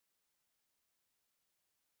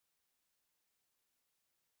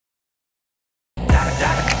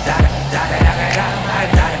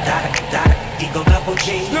double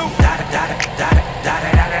G. Da da da da da da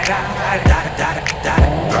da da da da da da.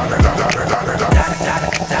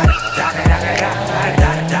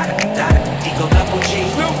 Eagle double G.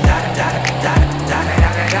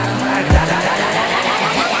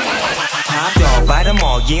 Top dog, bite them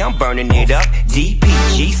all, yeah, I'm burning it up.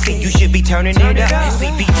 DPGC, you should be turning it up.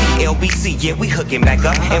 CBT, LBC, yeah, we hooking back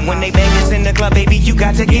up. And when they bang us in the club, baby, you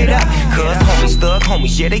got to get up. Cause homies, thug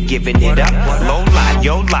homies, yeah, they giving it up. Low lie,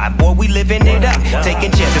 yo lie, boy, we living it up.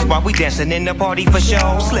 Taking chances while we dancing in the party for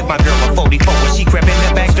show. Slip my girl a 44 when she crept in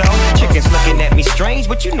the back door. Chickens looking at me strange,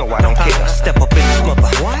 but you know I don't care. Step up in the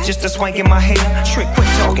smother, just a swank in my hair. Trick, quit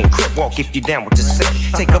talking, crip walk if you down with the set.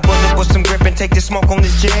 Take a bullet with some grip and take the smoke on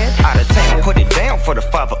this jet. Out of town, put it down for the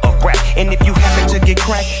father of rap. And if you happen to get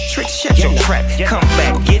cracked, trick, shut your trap. Come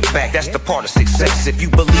back, get back, that's the part of success. If you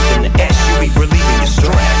believe in the S, you be relieving your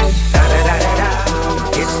stress. Da da da da da,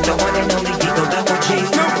 it's the one and only Eagle double G.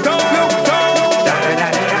 Snoop Dogg, Snoop Dogg. Da da da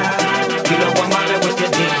da da, you know I'm mobbing with the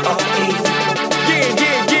D.O.E. Yeah,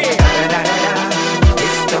 yeah, yeah. Da da da da da,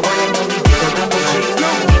 it's the one and only Eagle double G.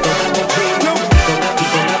 Eagle double G.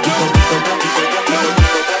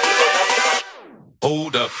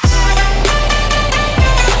 Hold up.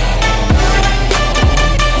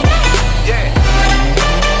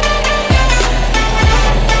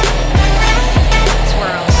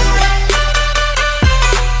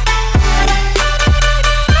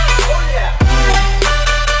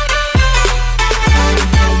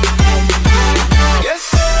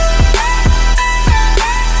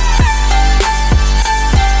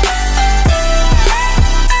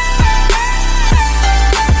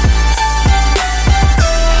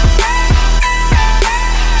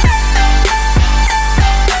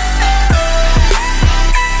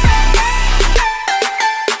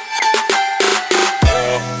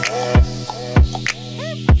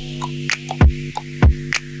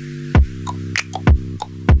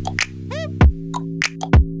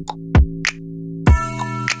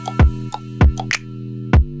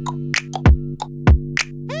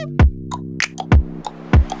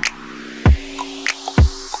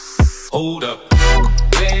 Hold up,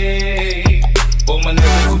 wait. For my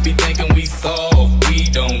niggas who be thinking we soft, we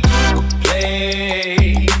don't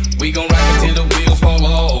play. We gon' rock until the wheels fall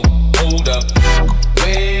off. Hold up,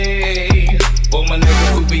 wait. For my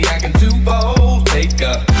niggas who be acting too bold, take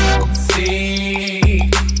a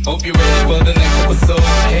seat. Hope you're ready for the next episode.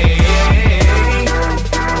 Hey,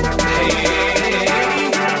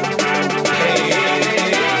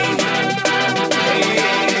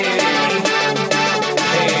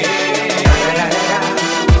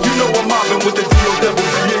 with the D.O.E.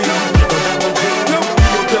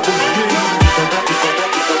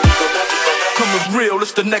 Coming real,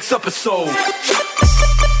 it's the next episode.